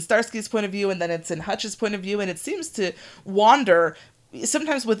then it's in Starsky's point of view, and then it's in Hutch's point of view, and it seems to wander,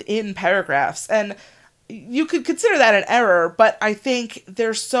 sometimes within paragraphs. And you could consider that an error, but I think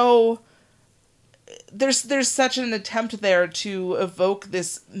there's such an attempt there to evoke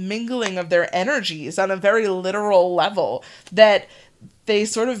this mingling of their energies on a very literal level that they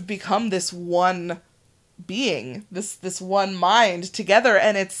sort of become this one being, this one mind together,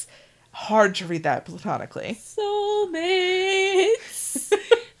 and it's hard to read that platonically. Soulmates.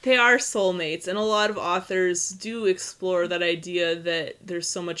 They are soulmates, and a lot of authors do explore that idea that there's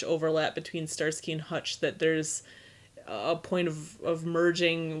so much overlap between Starsky and Hutch that there's a point of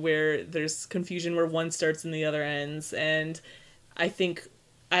merging where there's confusion where one starts and the other ends. And I think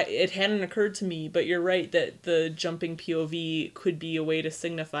it hadn't occurred to me, but you're right that the jumping POV could be a way to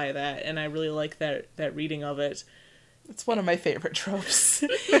signify that, and I really like that reading of it. It's one of my favorite tropes.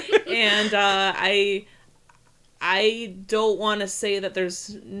 And I don't want to say that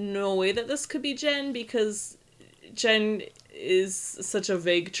there's no way that this could be Jen, because Jen is such a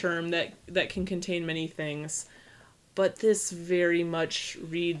vague term that can contain many things. But this very much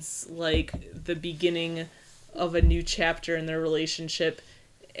reads like the beginning of a new chapter in their relationship,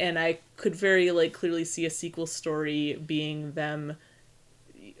 and I could very like clearly see a sequel story being them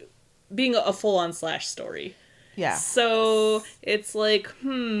being a full-on Slash story. Yeah. So it's like,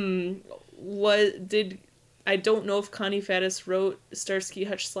 I don't know if Connie Faddis wrote Starsky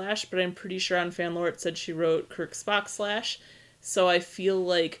Hutch Slash, but I'm pretty sure on Fanlore it said she wrote Kirk Spock Slash. So I feel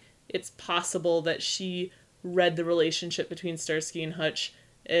like it's possible that she read the relationship between Starsky and Hutch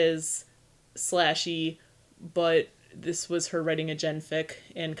as slashy, but this was her writing a genfic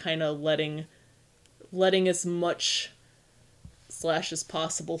and kind of letting as much Slash as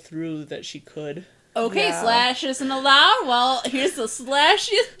possible through that she could. Okay, Yeah. Slash isn't allowed. Well, here's the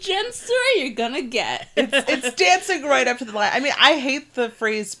slashiest gen story you're gonna get. It's dancing right up to the line. I mean, I hate the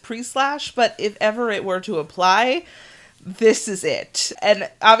phrase pre-slash, but if ever it were to apply, this is it. And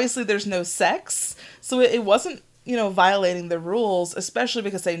obviously there's no sex, so it wasn't, violating the rules, especially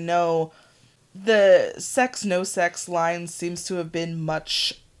because I know the sex, no sex line seems to have been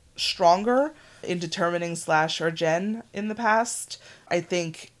much stronger in determining Slash or Gen in the past. I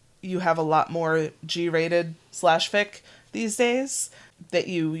think you have a lot more G-rated Slash fic these days that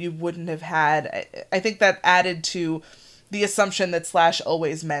you wouldn't have had. I think that added to the assumption that Slash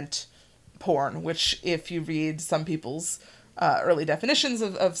always meant porn, which if you read some people's early definitions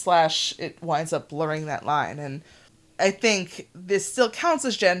of Slash, it winds up blurring that line. And I think this still counts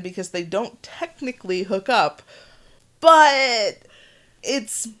as Gen because they don't technically hook up, but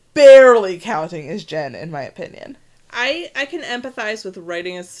it's barely counting as Gen, in my opinion. I can empathize with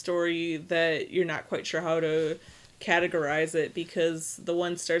writing a story that you're not quite sure how to categorize it, because the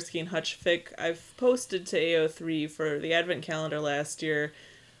one Starsky and Hutch fic I've posted to AO3 for the Advent calendar last year,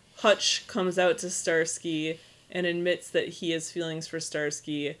 Hutch comes out to Starsky and admits that he has feelings for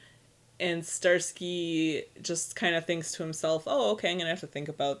Starsky, and Starsky just kind of thinks to himself, oh, okay, I'm going to have to think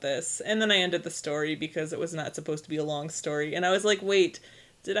about this. And then I ended the story because it was not supposed to be a long story. And I was like, wait,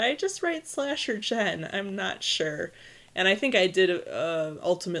 did I just write Slash or Gen? I'm not sure. And I think I did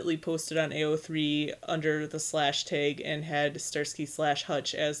ultimately post it on AO3 under the Slash tag and had Starsky /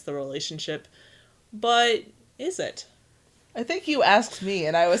 Hutch as the relationship. But is it? I think you asked me,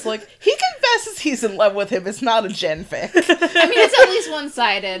 and I was like, he confesses he's in love with him. It's not a Gen fic. I mean, it's at least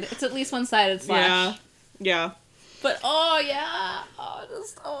one-sided. It's at least one-sided Slash. Yeah. But, I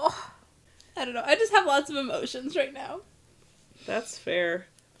don't know. I just have lots of emotions right now. That's fair.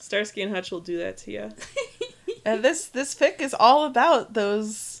 Starsky and Hutch will do that to you. And this fic is all about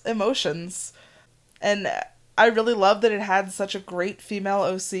those emotions. And I really love that it had such a great female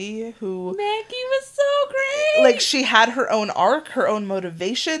OC who... Maggie was so great! Like, she had her own arc, her own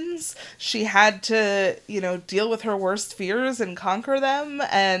motivations. She had to, deal with her worst fears and conquer them.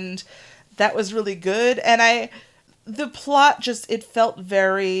 And that was really good. And the plot just, it felt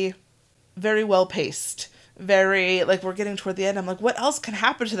very, very well paced. Very, like, we're getting toward the end. I'm like, what else can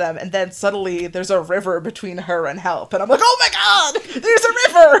happen to them? And then suddenly there's a river between her and Help. And I'm like, oh my god, there's a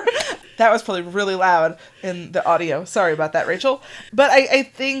river! That was probably really loud in the audio. Sorry about that, Rachel. But I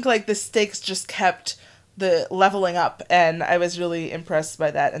think, like, the stakes just kept the leveling up. And I was really impressed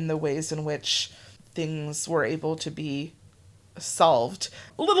by that and the ways in which things were able to be solved.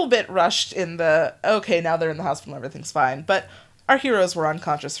 A little bit rushed in the, okay, now they're in the hospital and everything's fine. But our heroes were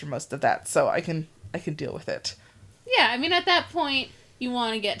unconscious for most of that, so I can deal with it. Yeah, I mean, at that point, you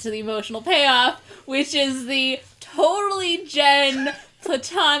want to get to the emotional payoff, which is the totally Gen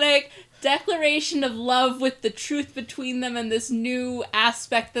platonic declaration of love with the truth between them and this new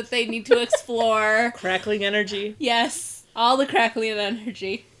aspect that they need to explore. Crackling energy. Yes, all the crackling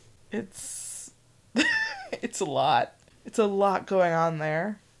energy. It's a lot. It's a lot going on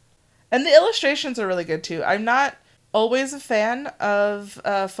there. And the illustrations are really good, too. I'm not always a fan of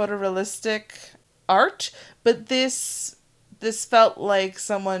photorealistic art, but this felt like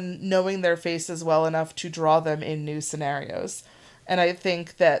someone knowing their faces well enough to draw them in new scenarios. And I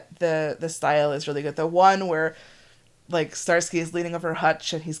think that the style is really good. The one where, like, Starsky is leaning over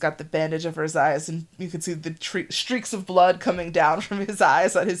Hutch and he's got the bandage over his eyes and you can see the streaks of blood coming down from his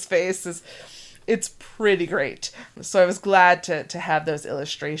eyes on his face. It's pretty great. So I was glad to have those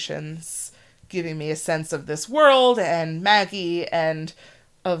illustrations giving me a sense of this world and Maggie and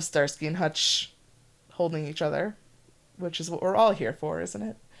of Starsky and Hutch holding each other, which is what we're all here for, isn't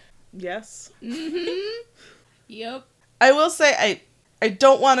it? Yes. Mm-hmm. Yep. I will say I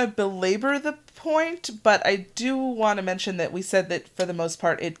don't want to belabor the point, but I do want to mention that we said that for the most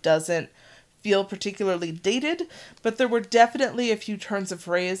part it doesn't feel particularly dated, but there were definitely a few turns of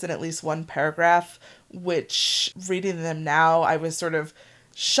phrase in at least one paragraph, which reading them now I was sort of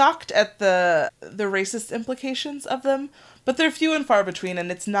shocked at the racist implications of them, but they're few and far between,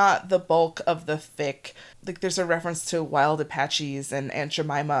 and it's not the bulk of the fic. Like, there's a reference to wild Apaches and Aunt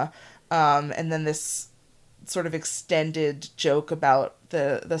Jemima, and then this sort of extended joke about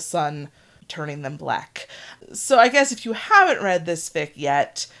the sun turning them black. So I guess if you haven't read this fic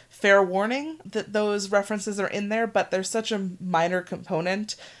yet, fair warning that those references are in there, but they're such a minor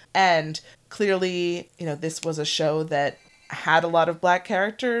component, and clearly, this was a show that had a lot of black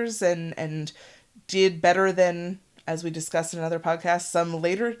characters and did better than, as we discussed in another podcast, some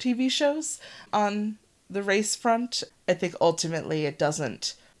later TV shows on the race front. I think ultimately it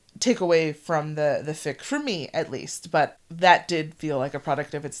doesn't take away from the fic, for me at least, but that did feel like a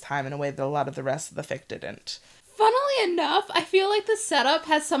product of its time in a way that a lot of the rest of the fic didn't. Funnily enough, I feel like the setup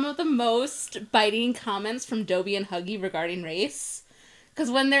has some of the most biting comments from Dobie and Huggy regarding race. Because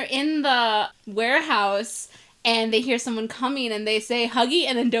when they're in the warehouse and they hear someone coming and they say Huggy,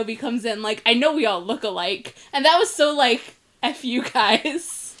 and then Dobie comes in like, I know we all look alike. And that was so like, F you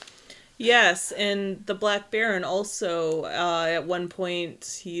guys. Yes, and the Black Baron also, at one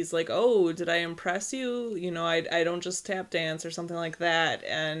point, he's like, oh, did I impress you? I don't just tap dance or something like that.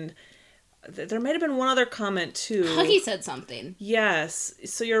 And there might have been one other comment, too. Huggy said something. Yes,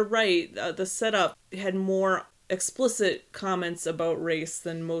 so you're right. The setup had more explicit comments about race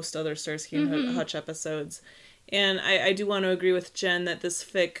than most other Starsky and Hutch episodes. And I do want to agree with Jen that this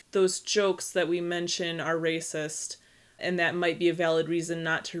fic, those jokes that we mention are racist, and that might be a valid reason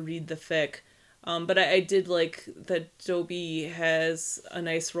not to read the fic. But I did like that Dobie has a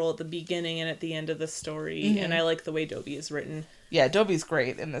nice role at the beginning and at the end of the story, and I like the way Dobie is written. Yeah, Dobie's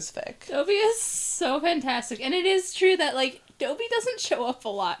great in this fic. Dobie is so fantastic, and it is true that, like, Dobie doesn't show up a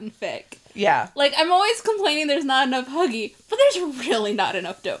lot in fic. Yeah. Like, I'm always complaining there's not enough Huggy, but there's really not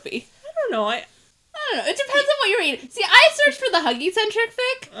enough Dobie. I don't know, I don't know. It depends on what you read. See, I searched for the Huggy-centric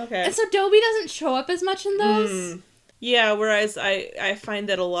fic, okay, and so Dobie doesn't show up as much in those. Yeah, whereas I find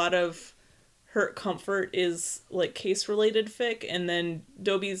that a lot of Hurt Comfort is, like, case-related fic, and then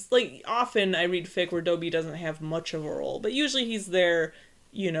Dobie's, like, often I read fic where Dobie doesn't have much of a role, but usually he's there,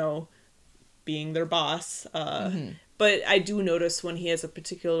 being their boss. But I do notice when he has a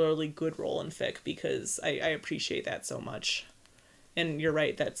particularly good role in fic, because I appreciate that so much. And you're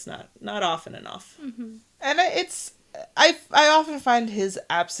right, that's not often enough. Mm-hmm. And I often find his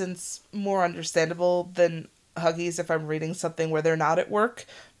absence more understandable than Huggies if I'm reading something where they're not at work,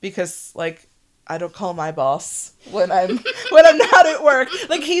 because, like, I don't call my boss when I'm not at work.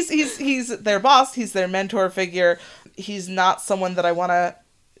 Like, he's their boss, he's their mentor figure. He's not someone that I want to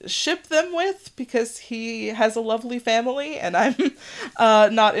ship them with because he has a lovely family and I'm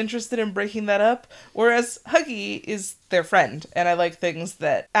not interested in breaking that up. Whereas Huggy is their friend, and I like things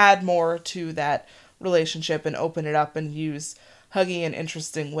that add more to that relationship and open it up and use Huggy in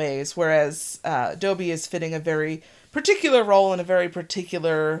interesting ways, whereas Dobie is fitting a very particular role in a very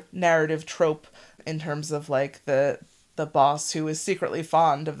particular narrative trope in terms of, like, the boss who is secretly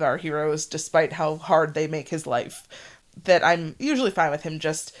fond of our heroes despite how hard they make his life. That I'm usually fine with him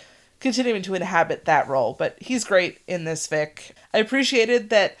just continuing to inhabit that role, but he's great in this fic. I appreciated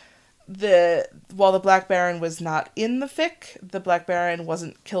that while the Black Baron was not in the fic, the Black Baron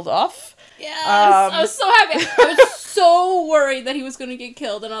wasn't killed off. Yes, I was so happy. I was so worried that he was going to get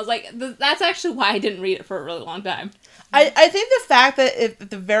killed, and I was like, that's actually why I didn't read it for a really long time. I think the fact that at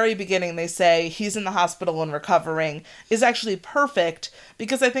the very beginning they say he's in the hospital and recovering is actually perfect,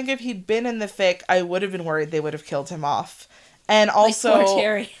 because I think if he'd been in the fic, I would have been worried they would have killed him off. And also, like, poor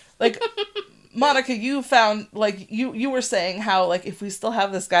Terry. Like, Monica, you found, like, you were saying how, like, if we still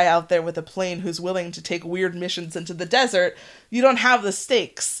have this guy out there with a plane who's willing to take weird missions into the desert, you don't have the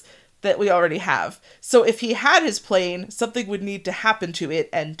stakes that we already have. So if he had his plane, something would need to happen to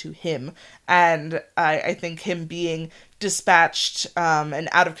it and to him. And I think him being dispatched and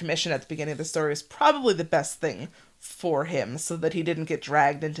out of commission at the beginning of the story is probably the best thing for him, so that he didn't get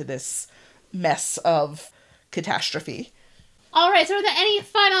dragged into this mess of catastrophe. Alright, so are there any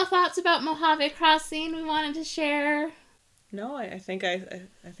final thoughts about Mojave Crossing we wanted to share? No, I think I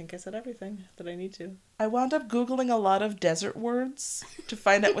said everything that I need to. I wound up Googling a lot of desert words to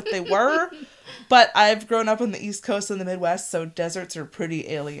find out what they were, but I've grown up on the East Coast and the Midwest, so deserts are pretty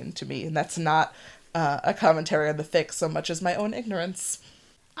alien to me, and that's not a commentary on the fic so much as my own ignorance.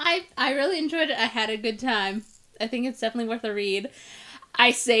 I really enjoyed it. I had a good time. I think it's definitely worth a read.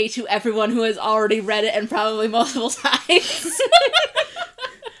 I say to everyone who has already read it and probably multiple times.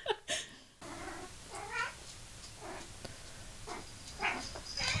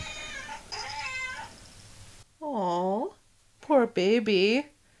 Aw, poor baby.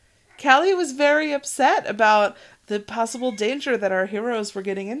 Callie was very upset about the possible danger that our heroes were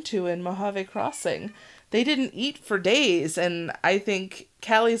getting into in Mojave Crossing. They didn't eat for days, and I think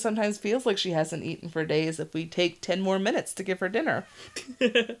Callie sometimes feels like she hasn't eaten for days if we take 10 more minutes to give her dinner.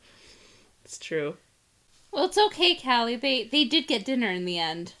 It's true. Well, it's okay, Callie. They did get dinner in the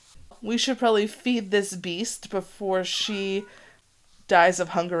end. We should probably feed this beast before she dies of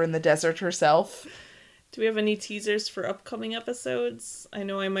hunger in the desert herself. Do we have any teasers for upcoming episodes? I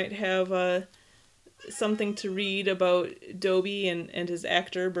know I might have something to read about Dobie and his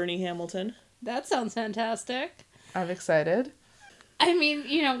actor, Bernie Hamilton. That sounds fantastic. I'm excited. I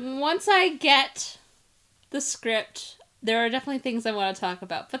mean, once I get the script, there are definitely things I want to talk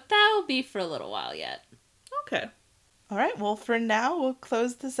about, but that'll be for a little while yet. Okay. All right, well, for now, we'll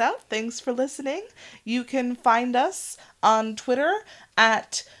close this out. Thanks for listening. You can find us on Twitter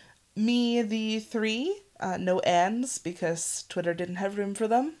at me3, no ands, because Twitter didn't have room for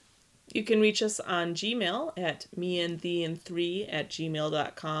them. You can reach us on Gmail at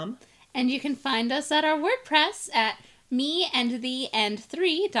meandtheand3@gmail.com. And you can find us at our WordPress at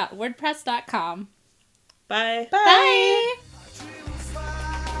meandtheand3.wordpress.com. Bye. Bye!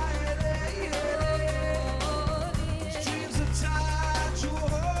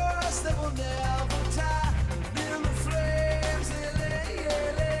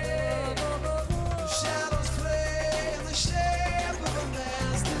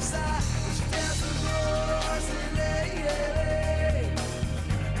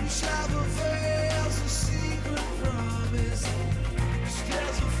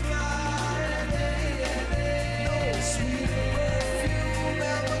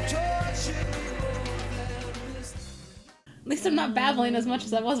 At least I'm not babbling as much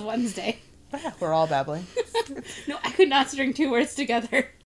as I was Wednesday. We're all babbling. No, I could not string 2 words together.